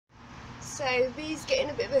So Bee's getting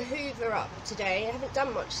a bit of a hoover up today. I haven't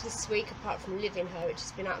done much this week apart from living her, which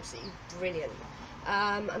has been absolutely brilliant.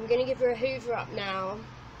 I'm going to give her a hoover up now.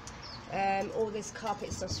 All this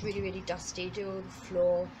carpet stuff's really dusty, do all the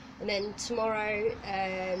floor, and then tomorrow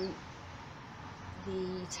the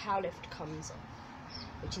towel lift comes off,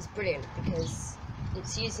 which is brilliant because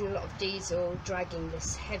it's using a lot of diesel, dragging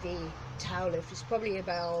this heavy towel lift. It's probably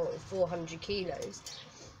about 400 kilos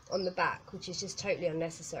on the back, which is just totally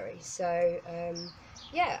unnecessary. So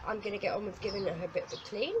yeah, I'm going to get on with giving her a bit of a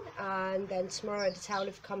clean, and then tomorrow the towel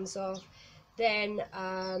lift comes off. Then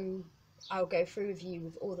I'll go through with you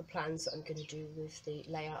with all the plans that I'm going to do with the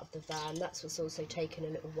layout of the van. That's what's also taken a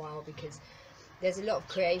little while because there's a lot of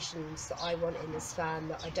creations that I want in this van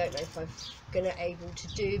that I don't know if I'm going to able to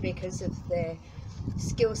do because of the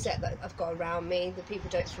skill set that I've got around me. The people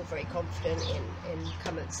don't feel very confident in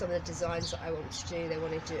some of the designs that I want to do. They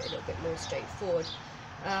want to do it a little bit more straightforward.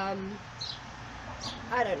 I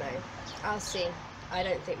don't know, I'll see. I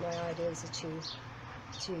don't think my ideas are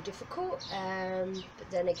too difficult,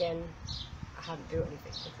 but then again, I haven't built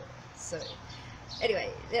anything before. So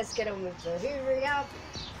anyway, let's get on with the hoovering up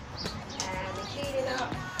and the cleaning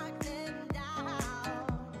up.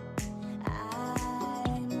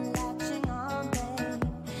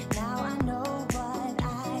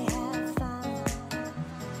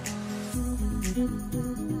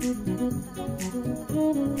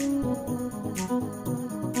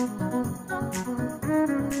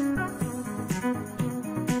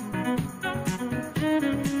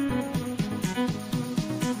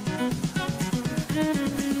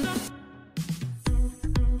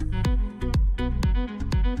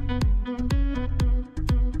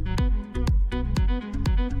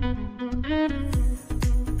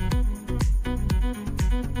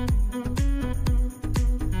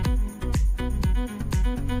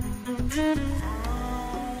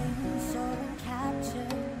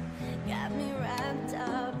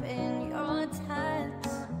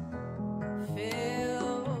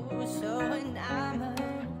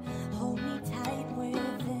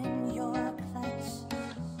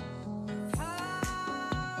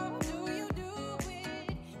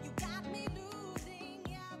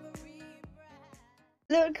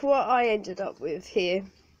 Look what I ended up with here.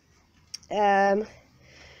 I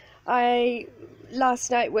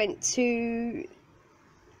last night went to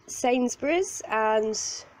Sainsbury's, and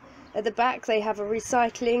at the back they have a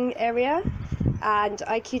recycling area, and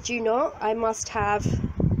I kid you not, I must have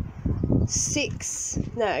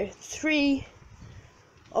 3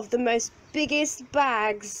 of the most biggest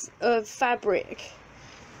bags of fabric,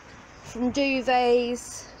 from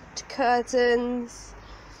duvets to curtains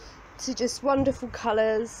to just wonderful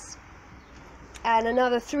colours, and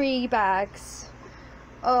another 3 bags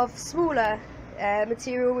of smaller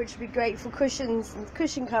material which would be great for cushions and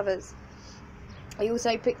cushion covers. I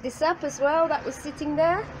also picked this up as well, that was sitting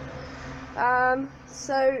there.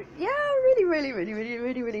 So yeah,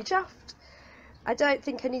 really chuffed. I don't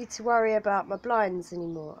think I need to worry about my blinds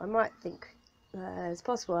anymore. I might think it's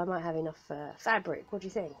possible I might have enough fabric. What do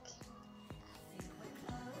you think?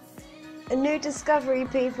 A new discovery,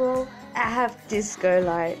 people. I have disco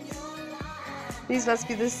lights. These must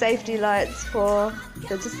be the safety lights for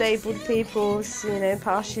the disabled people, you know,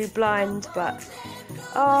 partially blind. But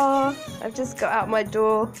I've just got out my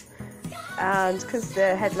door, and because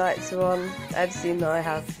the headlights are on, I've seen that I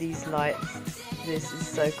have these lights. This is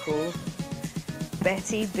so cool.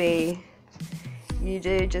 Betty B, you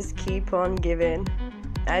do just keep on giving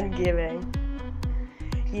and giving.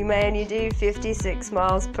 You may only do 56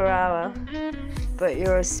 miles per hour, but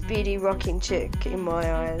you're a speedy rocking chick in my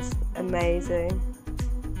eyes. Amazing.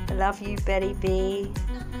 I love you, Betty B.